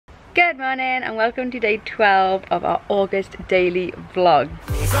Good morning and welcome to day 12 of our August daily vlog.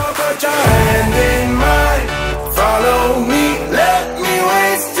 So put your hand in mine, follow me, let me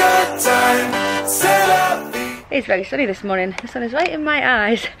waste your time, set up. It's very sunny this morning, the sun is right in my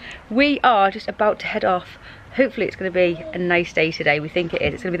eyes. We are just about to head off. Hopefully it's going to be a nice day today. We think it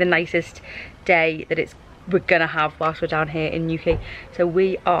is. It's going to be the nicest day that we're going to have whilst we're down here in NEWQUAY. So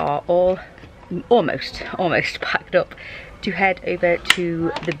we are all almost packed up to head over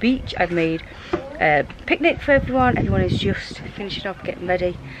to the beach. I've made a picnic for everyone. Everyone is just finishing off, getting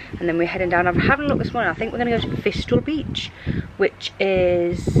ready, and then we're heading down. I'm having a look this morning. I think we're going to go to Fistral Beach, which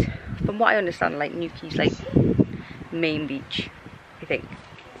is, from what I understand, like NEWQUAY's like main beach, I think.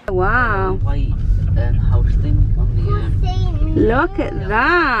 Wow. White house thing on the Look at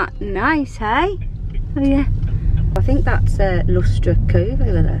that. Nice, hey? Oh yeah. I think that's Lustra Cove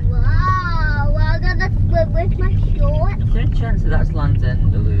over there. Wow, I'm gonna swim with my shorts. Is there a chance that that's Land's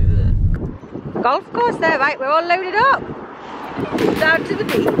End over there? Golf course there, right? We're all loaded up. Down to the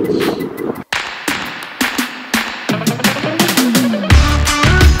beach.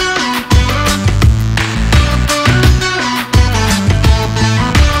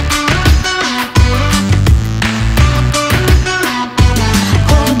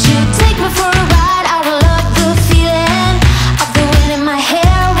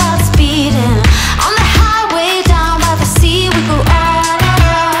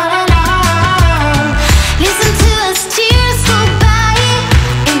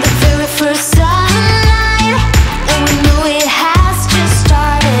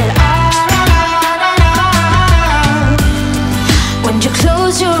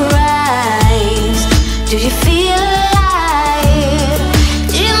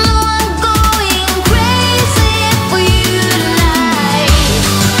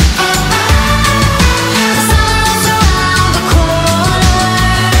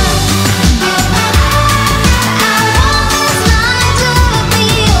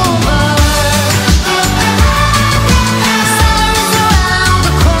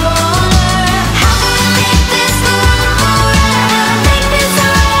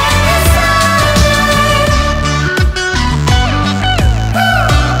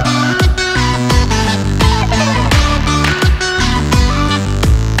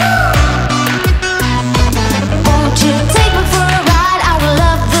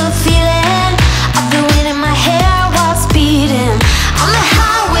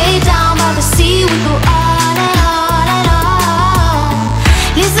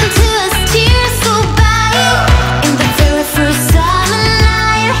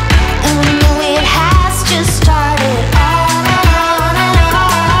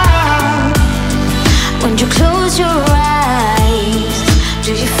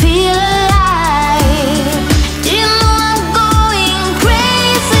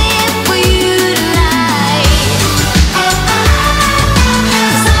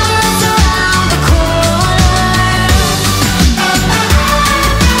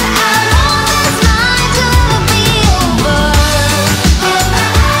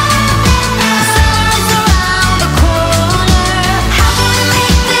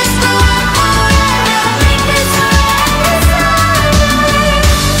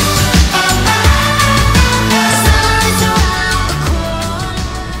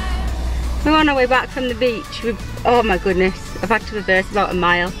 Back from the beach. Oh my goodness, I've had to reverse about a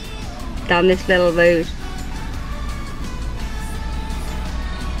mile down this little road.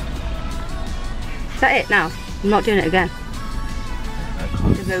 Is that it now? I'm not doing it again.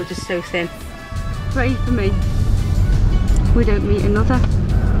 The road is so thin. Pray for me we don't meet another.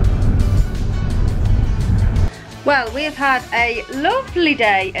 Well, we have had a lovely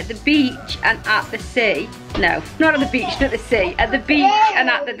day at the beach and at the sea. No, not at the beach, not at the sea. At the beach and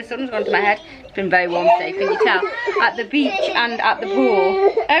at the sun's gone to my head. It's been very warm today, can you tell? At the beach and at the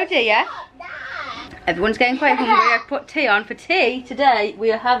pool. Oh dear. Everyone's getting quite hungry. I've put tea on. For tea today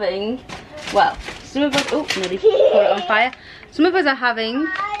we are having, well, some of us, oh, nearly put it on fire. Some of us are having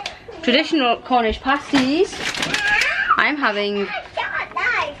traditional Cornish pasties. I'm having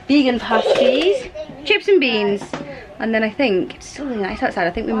vegan pasties, chips and beans. And then I think, it's still really nice outside,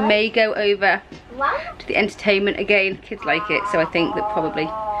 I think we may go over to the entertainment again. Kids like it, so I think that probably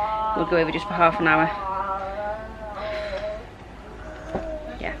we'll go over just for half an hour.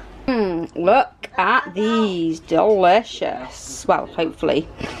 Yeah. Look at these, delicious. Well, hopefully,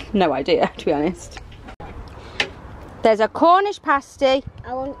 no idea, to be honest. There's a Cornish pasty.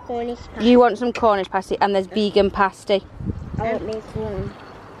 I want Cornish pasty. You want some Cornish pasty, and there's vegan pasty. I want this one.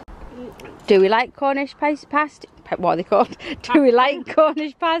 Do we like Cornish pasty? What are they called? Do we like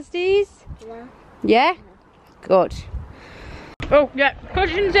Cornish pasties? Yeah. Yeah? Good. Oh, yeah,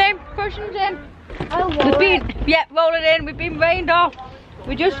 cushions in, cushions in. We've been, yeah, rolling in, we've been rained off.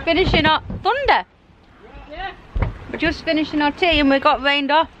 We're just finishing our thunder. Yeah. We're just finishing our tea and we got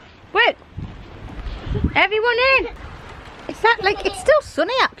rained off. Wait, everyone in. Is that like, it's still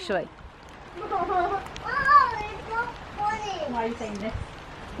sunny actually. Oh, it's so funny. Why are you saying this?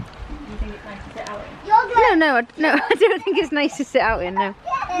 Do you think it's nice to sit out in? No, I don't think it's nice to sit out in, no.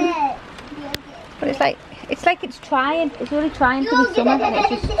 But it's like it's trying. It's really trying to be summer and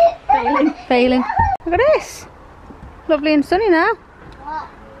it's just failing. Look at this. Lovely and sunny now.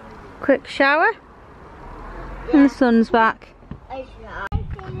 Quick shower. And the sun's back.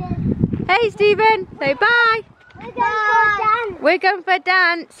 Hey Stephen, say bye. We're going for a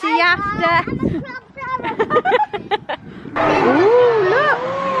dance. See you after. Ooh, look.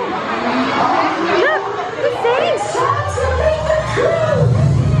 Look, the fish.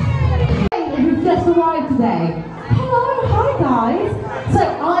 Who've just arrived today. Hello, hi guys. So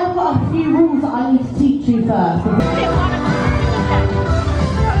I've got a few rules that I need to teach you first.